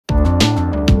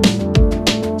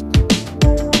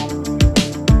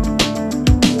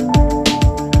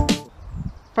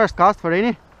First cast for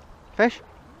Rainy. Fish.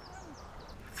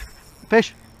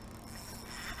 Fish.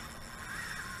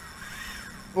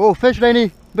 Oh, fish,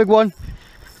 Rainy. Big one.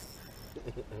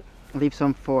 Leave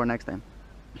some for next time.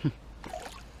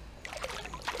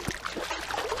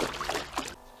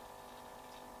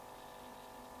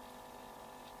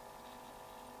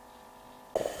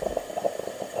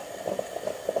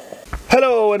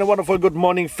 Hello and a wonderful good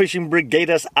morning, fishing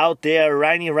brigaders out there.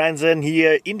 Reini Ranzen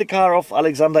here in the car of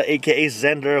Alexander aka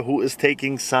Xander, who is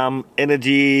taking some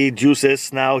energy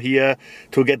juices now here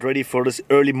to get ready for this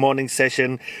early morning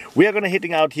session. We are gonna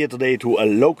hitting out here today to a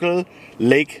local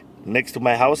lake next to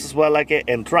my house as well,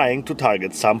 and trying to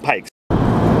target some pikes.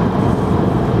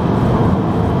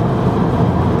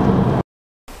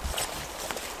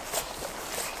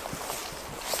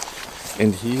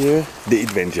 And here the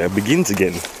adventure begins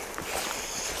again.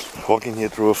 Walking here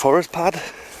through a forest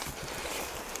path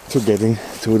to getting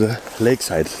to the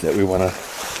lakeside that we want to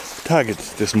target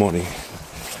this morning.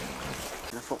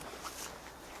 Careful.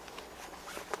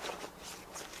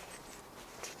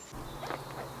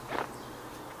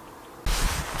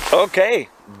 Okay,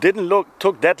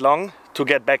 took that long to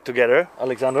get back together.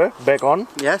 Alexander, back on.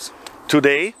 Yes.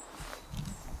 Today,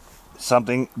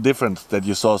 something different that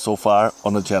you saw so far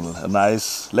on the channel. A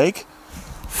nice lake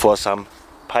for some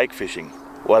pike fishing.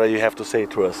 What do you have to say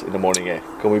to us in the morning, eh?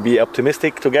 Can we be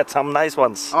optimistic to get some nice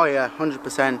ones? Oh yeah,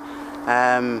 100%.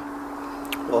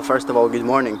 Well, first of all, good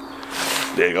morning.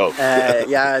 There you go.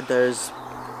 Yeah, there's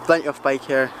plenty of pike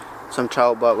here, some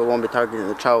trout, but we won't be targeting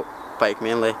the trout, pike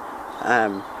mainly.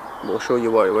 We'll show you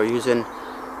what we're using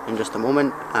in just a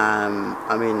moment.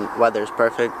 I mean, weather is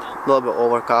perfect, a little bit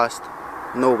overcast,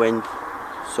 no wind,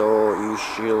 so you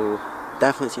should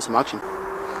definitely see some action.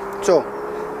 So,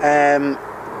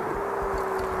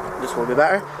 this will be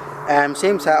better.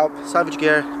 Same setup, Savage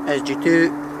Gear,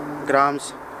 SG2,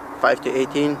 grams, 5 to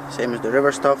 18, same as the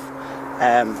river stuff.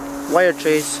 Wire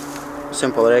trace,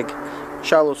 simple rig,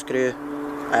 shallow screw,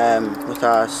 with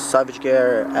a Savage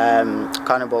Gear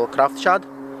Cannibal craft shad.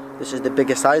 This is the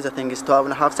biggest size, I think it's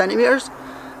 12.5 centimeters.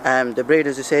 The braid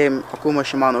is the same, Okuma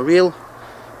Shimano reel.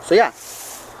 So yeah,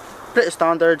 pretty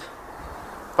standard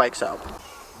pike setup.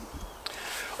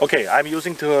 Okay, I'm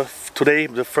using today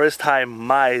the first time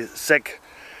my SEC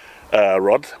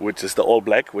rod, which is the all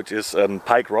black, which is a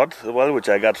pike rod as well, which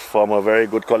I got from a very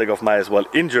good colleague of mine as well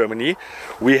in Germany.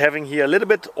 We're having here a little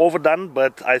bit overdone,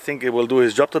 but I think it will do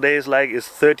his job today. Is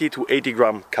 30 to 80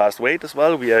 gram cast weight as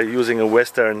well. We are using a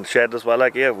Western shed as well,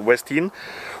 Westin,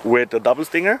 with a double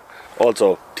stinger.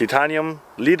 Also titanium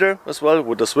leader as well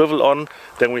with the swivel on.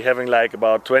 Then we're having like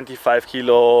about 25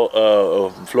 kilo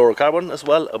fluorocarbon as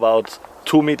well, about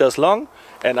 2 meters long,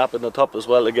 and up in the top as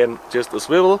well, again just a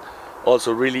swivel.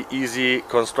 Also really easy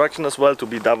construction as well, to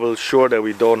be double sure that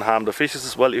we don't harm the fishes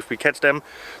as well if we catch them,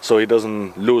 so he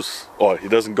doesn't lose, or he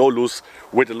doesn't go loose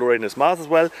with the lure in his mouth as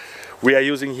well. We are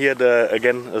using here the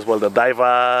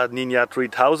Daiwa Ninja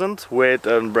 3000 with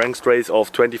a branch trace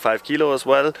of 25 kilo as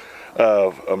well,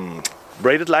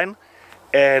 braided line.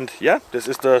 And yeah, this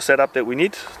is the setup that we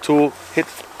need to hit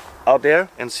out there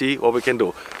and see what we can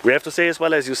do. We have to say as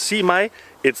well, as you see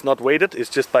it's not weighted, it's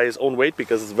just by his own weight,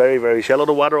 because it's very, very shallow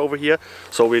the water over here.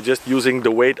 So we're just using the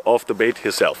weight of the bait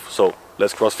himself. So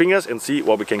let's cross fingers and see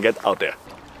what we can get out there.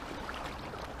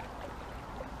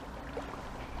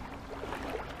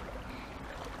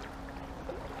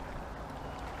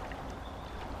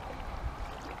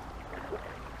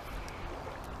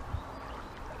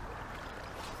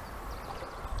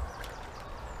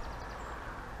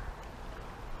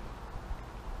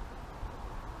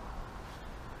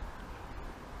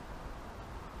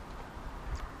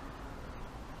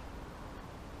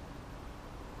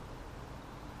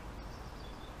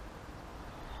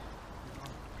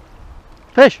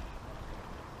 Fish.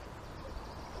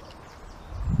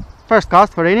 First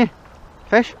cast for Rainy.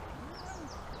 Fish.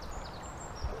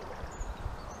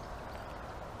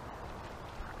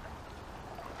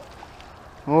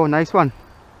 Oh, nice one.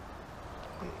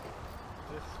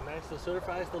 Just smash the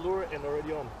surface, the lure, and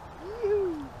already on.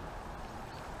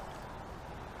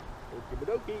 Okie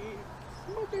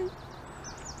dokie.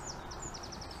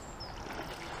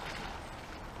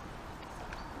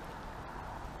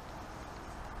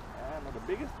 Not the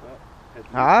biggest, but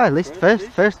at least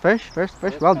first fish.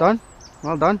 Well done.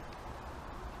 Well done.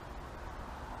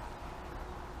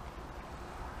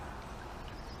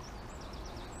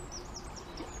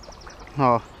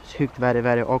 Oh, it's hooked very,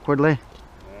 very awkwardly.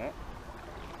 Yeah.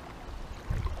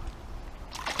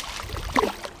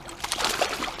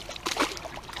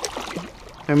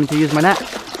 I'm going to use my net.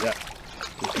 Yeah.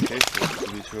 Just in case,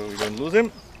 to be sure we don't lose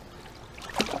him.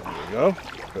 There we go.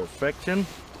 Perfection.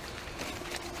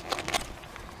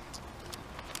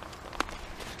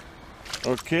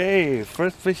 Okay,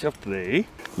 first fish of the day.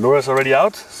 Laura's already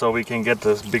out, so we can get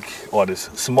this big, or this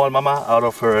small mama out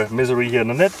of her misery here in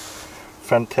the net.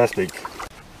 Fantastic.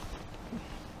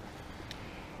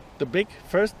 The big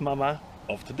first mama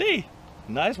of the day.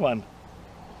 Nice one.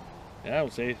 Yeah, I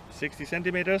would say 60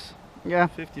 centimeters. Yeah.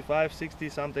 55, 60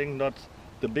 something. Not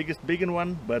the biggest big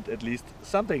one, but at least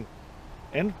something.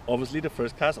 And obviously the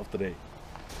first cast of the day.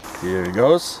 Here he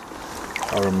goes.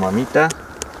 Our mamita.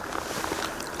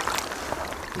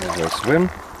 Let her swim.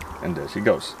 And there she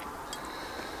goes.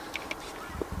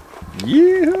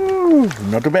 Yoo-hoo!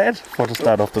 Not too bad for the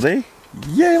start of the day.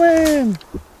 Yeah, man!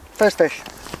 First fish.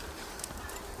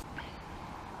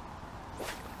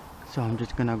 So I'm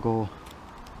just gonna go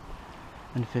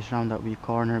and fish around that wee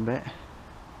corner a bit,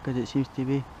 because it seems to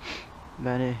be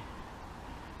very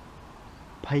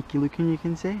pikey looking, you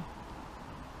can say.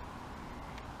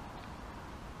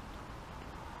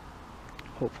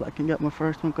 Hopefully I can get my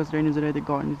first one, because Rainey's already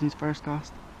gotten his first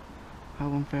cast. How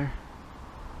unfair.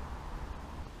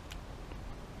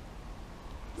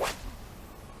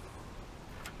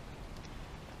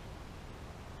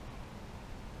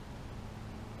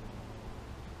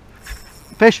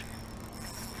 Fish!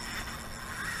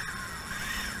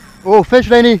 Oh, fish,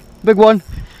 Rainey! Big one!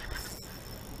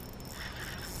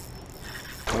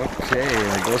 Okay,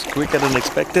 it goes quicker than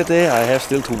expected there. I have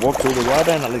still to walk through the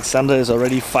water, and Alexander is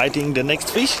already fighting the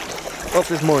next fish of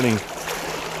this morning.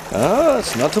 Oh,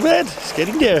 it's not too bad. It's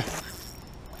getting there.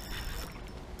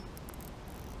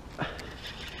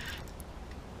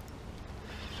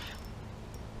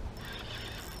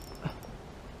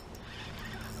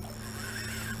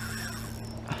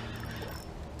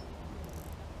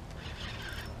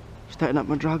 Starting up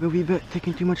my drag a wee bit,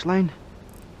 taking too much line.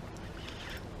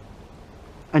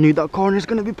 I knew that corner is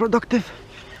going to be productive.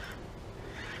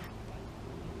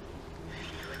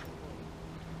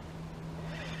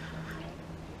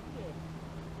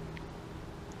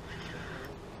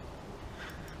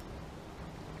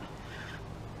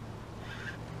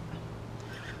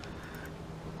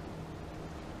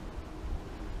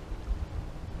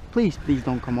 Please, please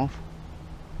don't come off.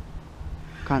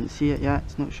 Can't see it yet,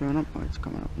 it's not showing up, but it's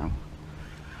coming up now.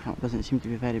 Oh, it doesn't seem to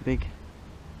be very big.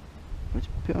 But it's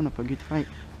putting up a good fight.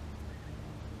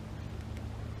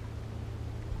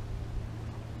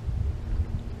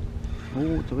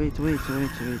 Oh, it's away, it's away, it's away,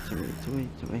 it's away, it's away, it's away,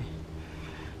 it's away.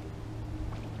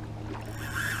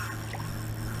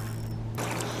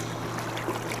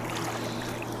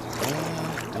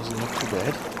 Doesn't look too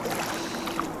bad.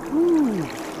 Woo.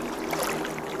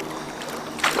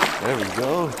 There we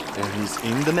go. And he's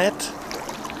in the net.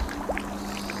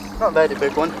 Not a very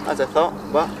big one, as I thought,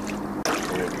 but...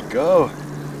 There we go.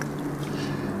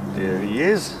 There he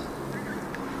is.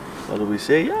 What do we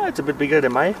say? Yeah, it's a bit bigger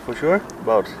than mine, for sure.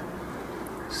 About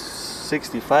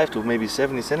 65 to maybe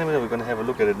 70 centimeters. We're gonna have a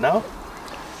look at it now.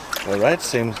 Alright,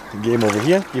 same game over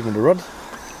here. Give him the rod.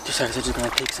 Just I'm just gonna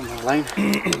take some more line.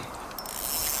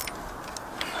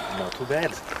 Not too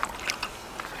bad.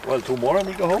 Well, 2 more and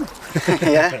we go home.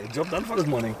 Yeah. Job done for this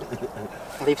morning.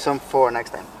 Leave some for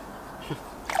next time.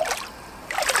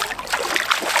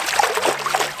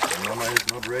 Mama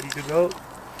is not ready to go.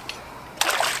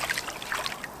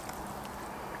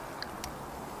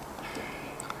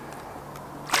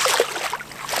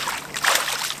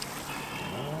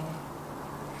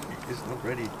 He is not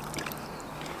ready.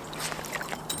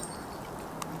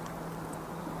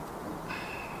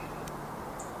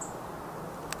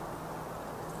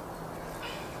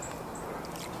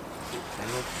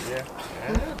 Yeah.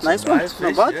 Nice one, Nice not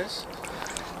fish, bad. yes.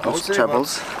 I would say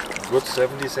trebles. about good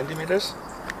 70 centimeters.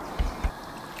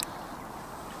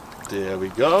 There we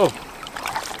go.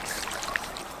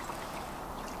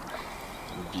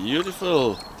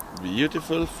 Beautiful,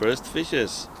 beautiful first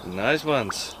fishes. Nice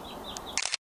ones.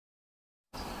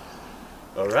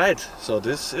 Alright, so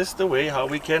this is the way how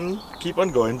we can keep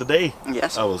on going today.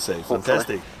 Yes. I will say. Hopefully.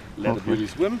 Fantastic. Let the Hopefully.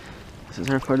 beauty swim. This is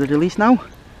her for the release now. There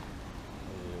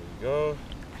we go.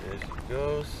 There she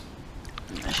goes.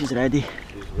 She's ready.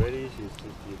 She's ready.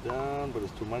 She's down, but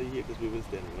it's too muddy here because we've been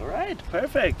standing. Alright,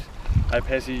 perfect. I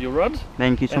pass you your rod.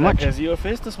 Thank you so and much. I pass you your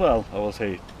fist as well, I will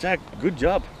say. Jack, good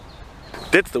job.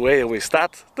 That's the way we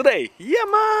start today. Yeah,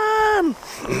 man!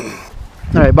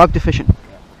 Alright, back to fishing.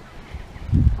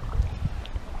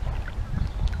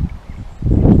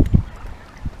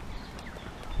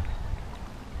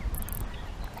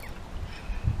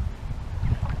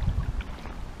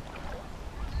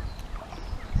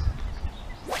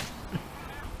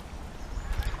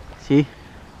 See?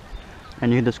 I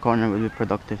knew this corner would be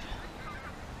productive.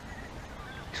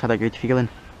 Just had a good feeling.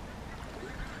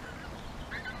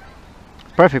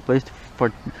 Perfect place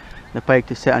for the pike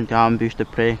to sit and to ambush the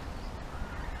prey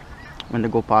when they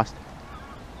go past.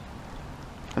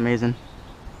 It's amazing.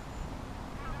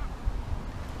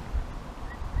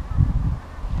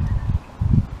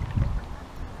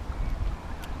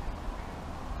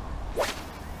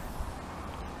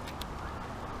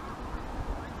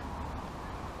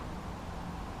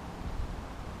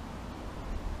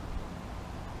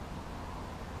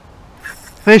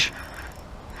 Fish!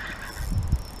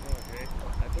 Okay,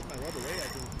 I put my rod away, I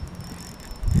think.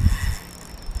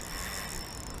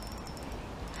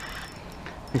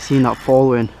 I seen that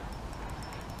following.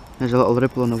 There's a little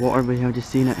ripple in the water, but I've just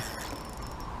seen it.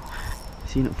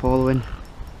 Seen it following.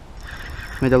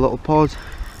 Made a little pause.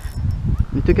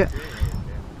 We took it. Okay.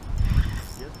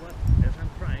 Guess what? As I'm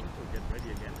trying to get ready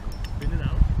again and spin it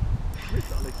out,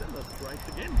 Mr. Alexander strikes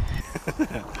again.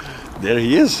 There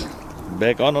he is.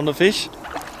 Back on the fish.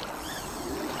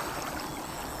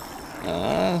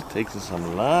 Taking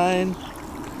some line.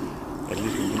 At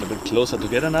least we're getting a bit closer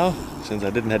together now, since I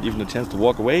didn't have even a chance to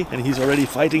walk away, and he's already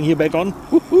fighting here back on.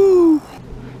 Woohoo!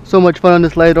 So much fun on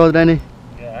this slide rod, Rennie.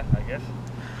 Yeah, I guess.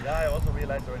 Yeah, I also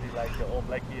realized already, like, the all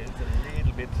black here is a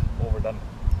little bit overdone.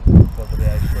 So today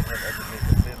I should have also made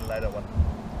a little lighter one.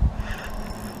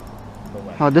 So,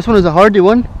 Oh, this one is a hardy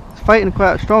one. It's fighting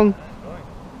quite strong.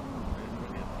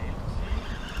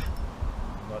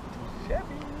 Not too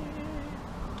shabby.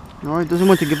 No, it doesn't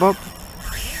want to give up.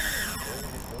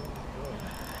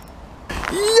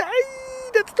 Yay!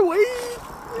 That's the way!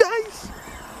 Nice!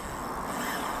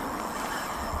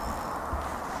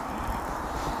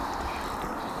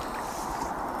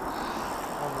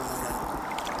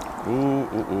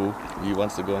 Ooh. He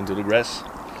wants to go into the grass.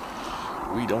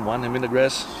 We don't want him in the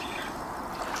grass.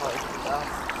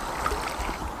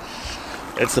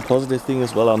 It's a positive thing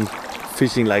as well on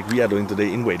fishing like we are doing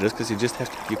today in waders, because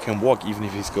you can walk even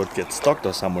if he's going to get stuck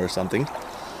or somewhere or something.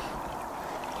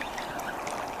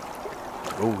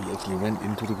 Oh, he actually went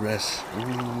into the grass.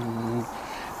 Ooh,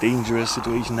 dangerous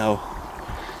situation now.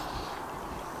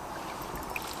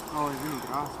 Oh, it's in the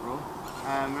grass, bro.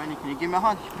 Rennie, can you give me a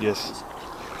hand? Yes.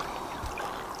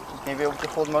 Maybe able to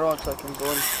hold my rod so I can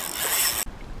go in.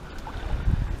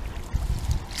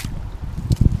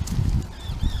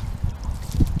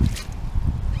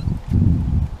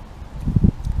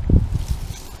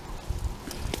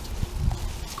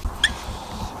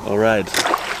 Alright.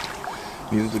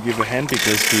 Needed to give a hand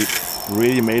because he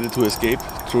really made it to escape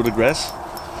through the grass.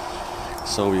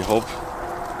 So we hope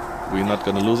we're not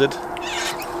gonna lose it.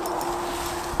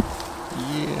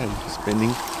 Yeah, he's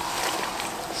spinning.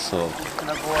 So It's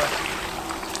gonna go.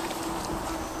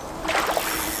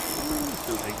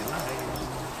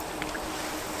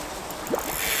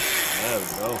 There we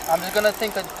go. I'm just gonna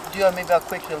think that do maybe a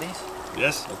quick release.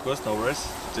 Yes, of course, no worries.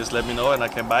 Just let me know and I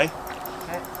can buy.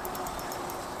 Okay.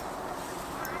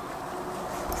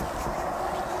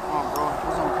 Oh, bro, it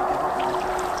doesn't want to give up now.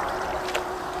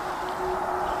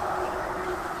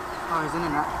 Oh, he's in the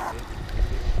net.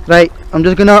 Right, I'm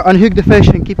just gonna unhook the fish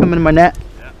and keep him in my net,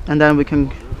 and then we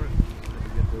can.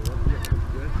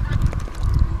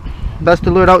 That's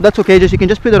the lure out. That's okay. You can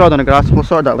just put the rod on the grass. We'll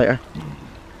sort that later.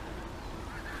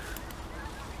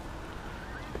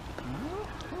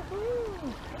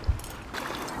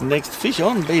 Next fish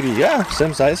on, baby. Yeah,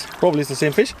 same size. Probably it's the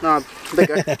same fish. No,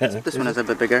 bigger. This one is a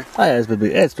bit bigger. Ah, yeah, it's a bit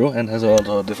big. Yeah, it's true, and has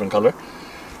also a different color.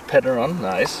 Pattern on,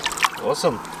 nice,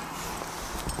 awesome.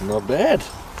 Not bad.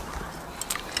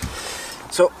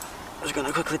 So, I'm just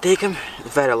gonna quickly take him.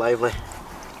 It's very lively.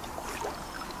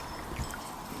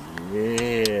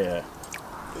 Yeah.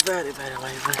 Very, very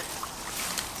lively.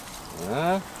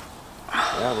 Yeah,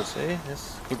 I would say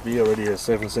this could be already a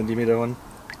 7 centimeter one.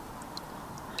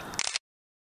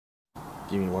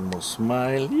 Give me one more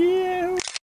smile. Yeah.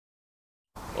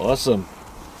 Awesome.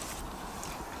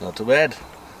 Not too bad.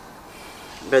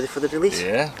 Ready for the release?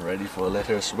 Yeah, ready for let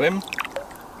her swim.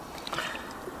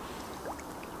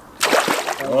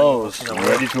 Oh, so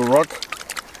ready to rock.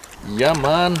 Yeah,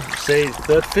 man. Say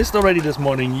third fist already this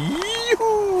morning.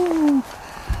 Yee-hoo!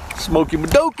 Smoky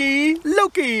Madoki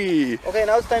Loki. Okay,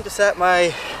 now it's time to set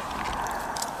my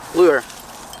lure.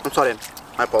 I'm sorry,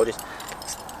 my apologies.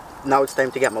 Now it's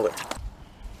time to get my lure.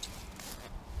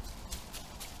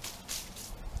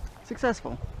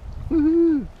 Successful.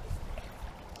 Woohoo!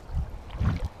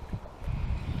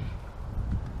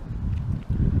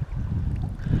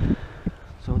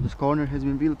 So this corner has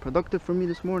been really productive for me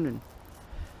this morning.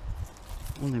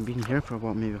 Only been here for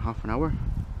about maybe half an hour,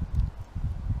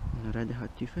 and already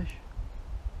had 2 fish.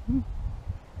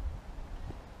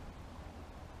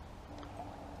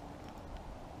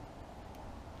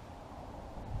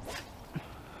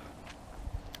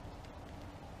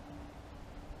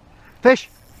 Fish!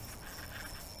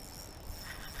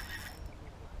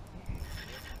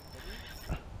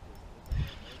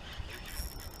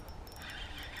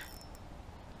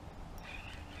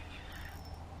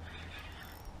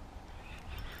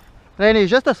 Lenny,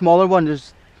 it's just a smaller one.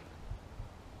 Just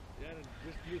Yeah,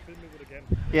 just you film me with again.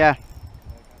 yeah.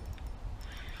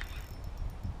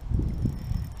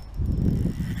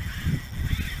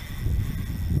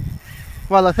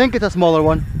 Well, I think it's a smaller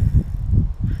one.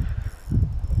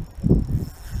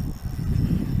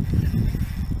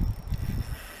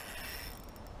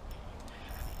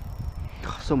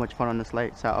 Oh, so much fun on this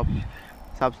light setup.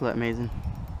 It's absolutely amazing.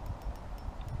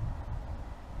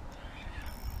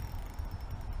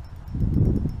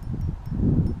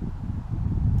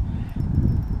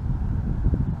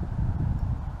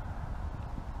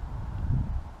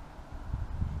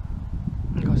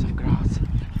 Got some grass.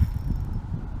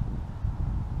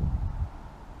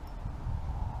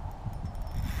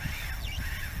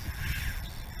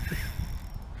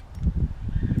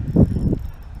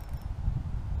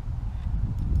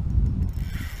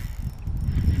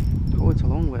 Oh, it's a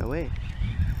long way away.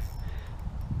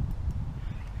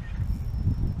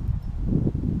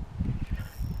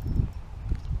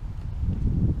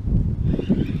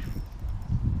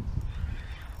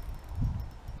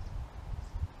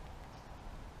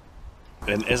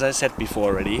 And as I said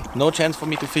before already, no chance for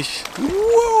me to fish.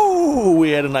 Whoa! We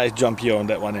had a nice jump here on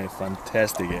that one.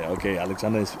 Fantastic. Okay,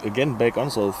 Alexander is again back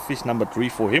on, so fish number 3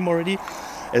 for him already.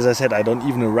 As I said, I don't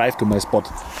even arrive to my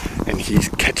spot and he's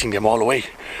catching them all away.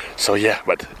 So yeah,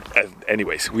 but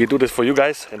anyways, we do this for you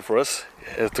guys and for us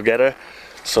together,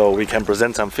 so we can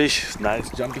present some fish. Nice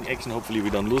jumping action. Hopefully we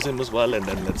don't lose him as well, and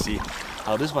then let's see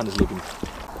how this one is looking.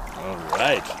 All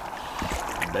right,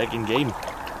 back in game.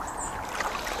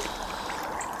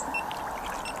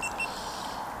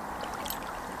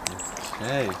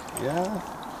 Okay, yeah,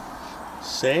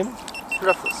 same.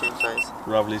 Roughly same size.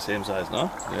 Roughly same size,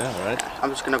 no? Yeah, all right. I'm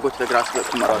just gonna go to the grass and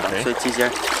put my rod down, so it's easier.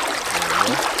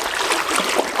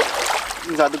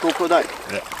 Is that the GoPro down?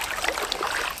 Yeah.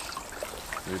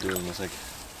 We'll do it in a sec.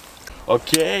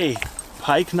 Okay,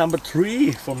 pike number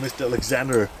 3 for Mr.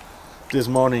 Alexander this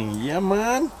morning. Yeah,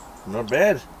 man, not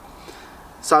bad.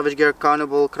 Salvage gear,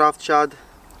 carnival, craft shad.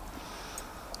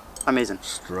 Amazing.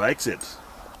 Strikes it.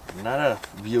 Another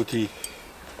beauty.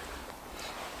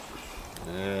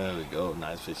 There we go,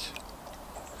 nice fish.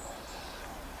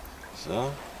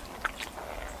 So,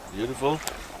 beautiful.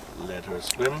 Let her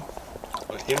swim,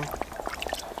 or him.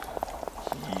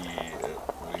 Here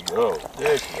we go.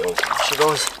 There she goes. She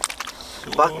goes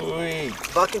Sweet.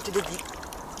 back into the deep.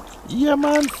 Yeah,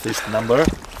 man. Fish number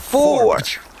 4.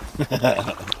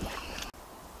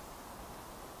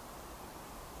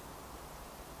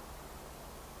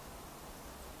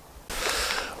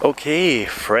 Okay,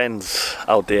 friends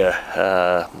out there,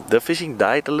 the fishing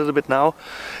died a little bit now.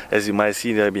 As you might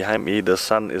see there behind me, the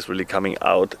sun is really coming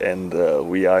out, and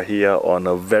we are here on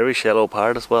a very shallow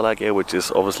part as well, which is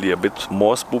obviously a bit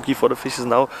more spooky for the fishes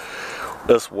now.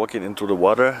 Us walking into the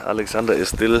water. Alexander is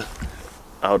still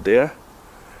out there,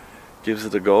 gives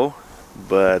it a go,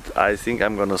 but I think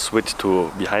I'm gonna switch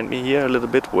to behind me here a little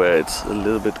bit, where it's a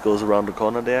little bit goes around the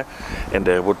corner there, and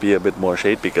there would be a bit more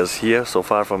shade, because here so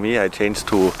far for me I changed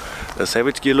to a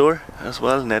Savage gear lure as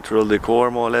well, natural decor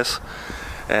more or less,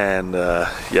 and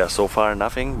yeah, so far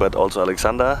nothing. But also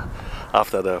Alexander,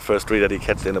 after the first 3 that he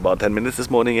catched in about 10 minutes this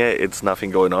morning, it's nothing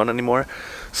going on anymore.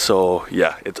 So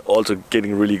yeah, it's also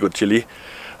getting really good chilly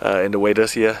in the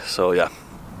waders here, so yeah,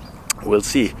 we'll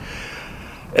see.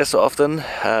 As so often,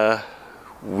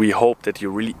 we hope that you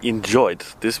really enjoyed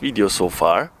this video so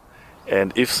far,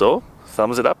 and if so,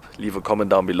 thumbs it up, leave a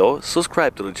comment down below,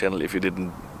 subscribe to the channel if you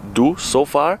didn't do so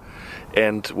far,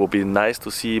 and it will be nice to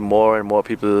see more and more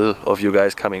people of you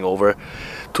guys coming over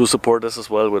to support us as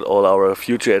well with all our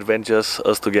future adventures,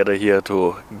 us together here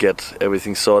to get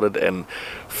everything sorted and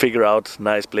figure out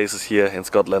nice places here in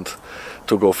Scotland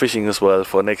to go fishing as well.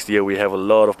 For next year we have a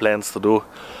lot of plans to do,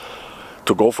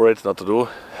 to go for it, not to do.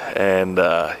 And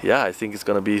yeah, I think it's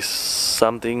gonna be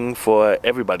something for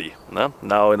everybody. No?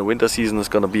 Now in the winter season it's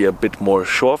gonna be a bit more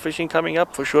shore fishing coming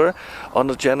up for sure on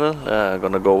the channel.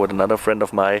 Gonna go with another friend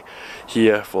of mine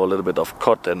here for a little bit of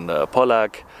cod and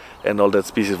pollack and all that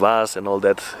species vase and all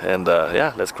that, and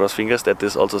yeah, let's cross fingers that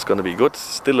this also is gonna be good.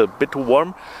 Still a bit too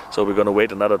warm, so we're gonna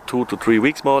wait another 2 to 3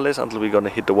 weeks more or less until we're gonna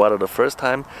hit the water the first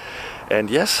time. And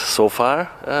yes, so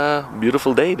far,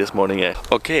 beautiful day this morning.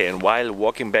 Okay, and while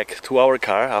walking back to our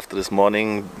car after this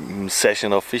morning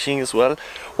session of fishing as well,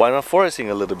 why not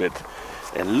foraging a little bit?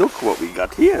 And look what we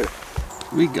got here.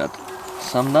 We got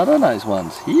some other nice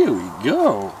ones. Here we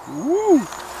go. Woo!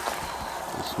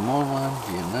 A small one,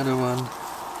 here another one.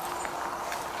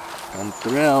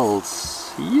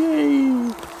 Cantarelles,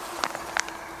 yay!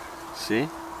 See?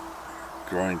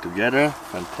 Growing together,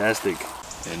 fantastic.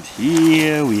 And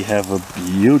here we have a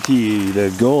beauty,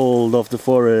 the gold of the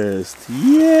forest.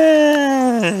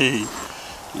 Yay!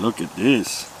 Look at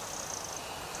this.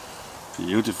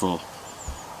 Beautiful.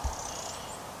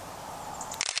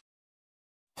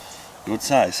 Good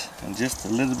size. And just a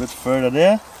little bit further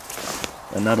there,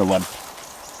 another one.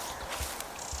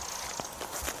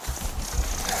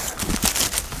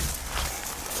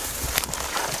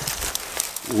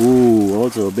 Ooh,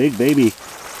 also a big baby.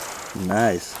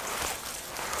 Nice.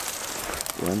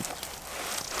 One.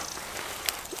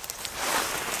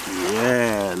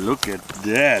 Yeah, look at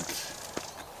that.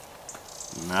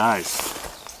 Nice.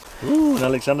 Ooh, and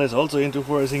Alexander is also into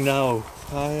foraging now.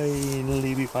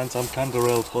 Finally we find some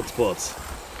cantarelle hotspots.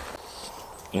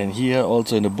 And here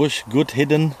also in the bush, good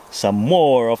hidden, some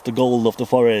more of the gold of the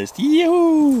forest.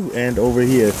 Yoo! And over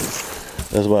here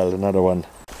as well, another one.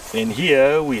 And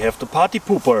here we have the party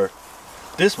pooper.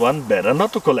 This one better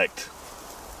not to collect.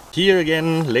 Here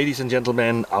again, ladies and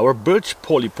gentlemen, our birch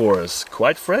polypores.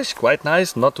 Quite fresh, quite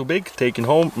nice, not too big. Taken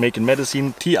home, making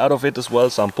medicine, tea out of it as well,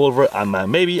 some pulver, and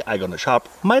maybe I'm gonna sharp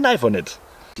my knife on it.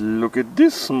 Look at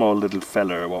this small little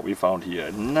feller, what we found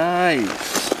here.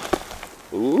 Nice.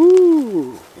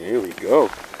 Ooh, here we go.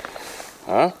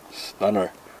 Huh?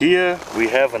 Stunner. Here we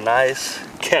have a nice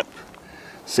cap.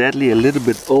 Sadly a little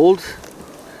bit old.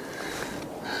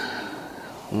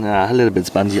 Nah, a little bit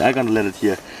spongy. I'm gonna let it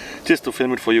here just to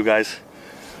film it for you guys.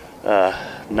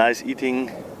 Nice eating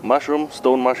mushroom,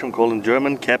 stone mushroom called in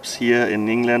German. Caps here in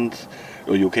England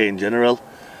or UK in general.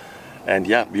 And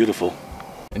yeah, beautiful.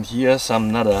 And here some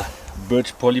another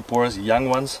birch polypores, young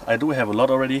ones. I do have a lot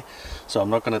already, so I'm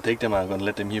not gonna take them. I'm gonna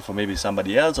let them here for maybe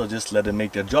somebody else, or just let them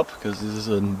make their job, because this is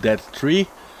a dead tree.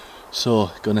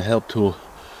 So gonna help to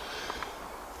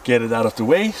get it out of the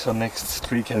way so next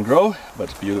tree can grow.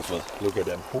 But beautiful, look at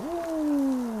them.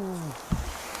 Ooh.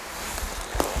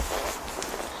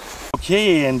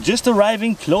 Okay, and just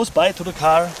arriving close by to the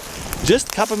car, just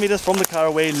a couple meters from the car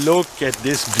away. Look at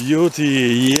this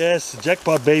beauty. Yes,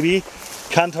 jackpot baby.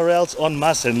 Cantarelles en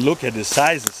masse, and look at the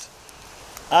sizes.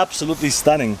 Absolutely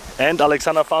stunning. And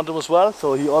Alexander found them as well,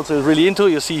 so he also is really into.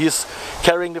 You see he's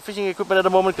carrying the fishing equipment at the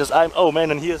moment, because oh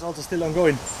man, and he is also still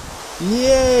ongoing.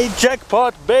 Yay,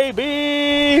 jackpot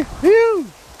baby! Whew.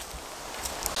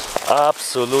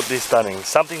 Absolutely stunning.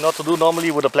 Something not to do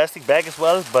normally with a plastic bag as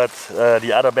well, but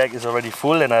the other bag is already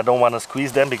full and I don't want to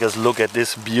squeeze them, because look at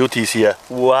this beauties here.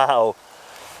 Wow,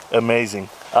 amazing.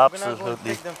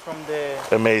 Absolutely take them from the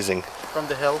amazing. From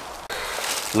the hill.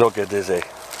 Look at this, eh?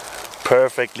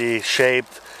 Perfectly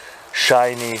shaped,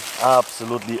 shiny,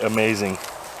 absolutely amazing.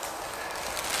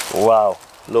 Wow,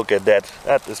 look at that.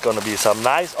 That is gonna be some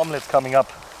nice omelets coming up.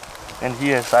 And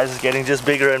here, size is getting just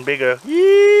bigger and bigger.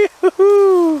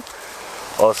 Yee-hoo-hoo!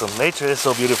 Awesome, nature is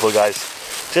so beautiful, guys.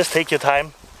 Just take your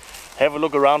time, have a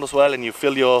look around as well, and you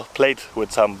fill your plate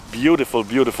with some beautiful,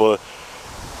 beautiful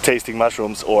tasting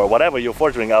mushrooms or whatever you're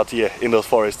foraging out here in those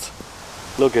forests.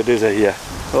 Look at this here.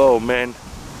 Oh man.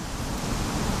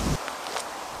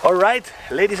 Alright,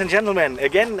 ladies and gentlemen,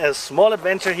 again a small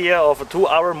adventure here of a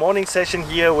 2-hour morning session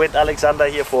here with Alexander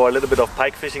here for a little bit of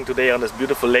pike fishing today on this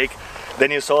beautiful lake. Then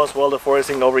you saw as well the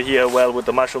foraging over here, well, with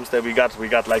the mushrooms that we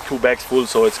got like 2 bags full,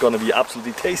 so it's gonna be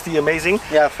absolutely tasty, amazing.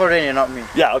 Yeah, for Rainy, not me.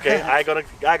 Yeah, okay,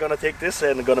 I'm gonna take this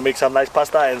and gonna make some nice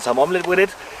pasta and some omelette with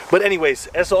it. But anyways,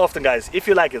 as so often guys, if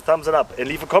you like it, thumbs it up and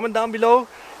leave a comment down below.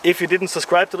 If you didn't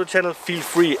subscribe to the channel, feel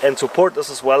free and support us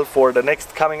as well for the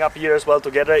next coming up year as well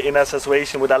together in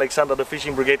association with Alexander the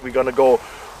Fishing Brigade. We're gonna go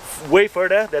way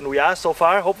further than we are so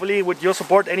far, hopefully with your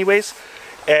support anyways.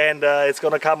 And it's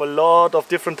gonna come a lot of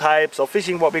different types of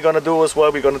fishing. What we're gonna do as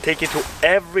well, we're gonna take it to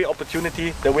every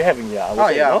opportunity that we're having here. Oh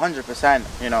yeah, 100%,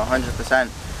 you know, 100%.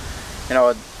 You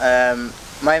know,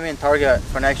 my main target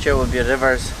for next year will be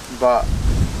rivers, but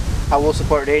I will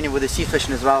support Rainy with the sea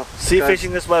fishing as well. Sea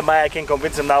fishing as well, I can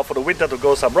convince him now for the winter to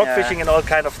go some rock fishing and all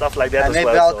kind of stuff like that as well.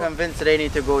 Maybe I'll convince Rainy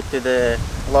to go to the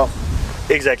Loch.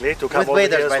 Exactly, to come over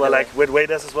here as well, like with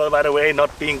waders as well, by the way,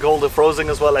 not being cold or frozen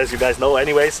as well, as you guys know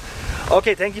anyways.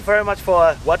 Okay, thank you very much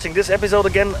for watching this episode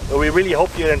again. We really hope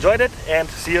you enjoyed it, and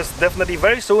see us definitely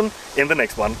very soon in the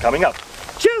next one coming up.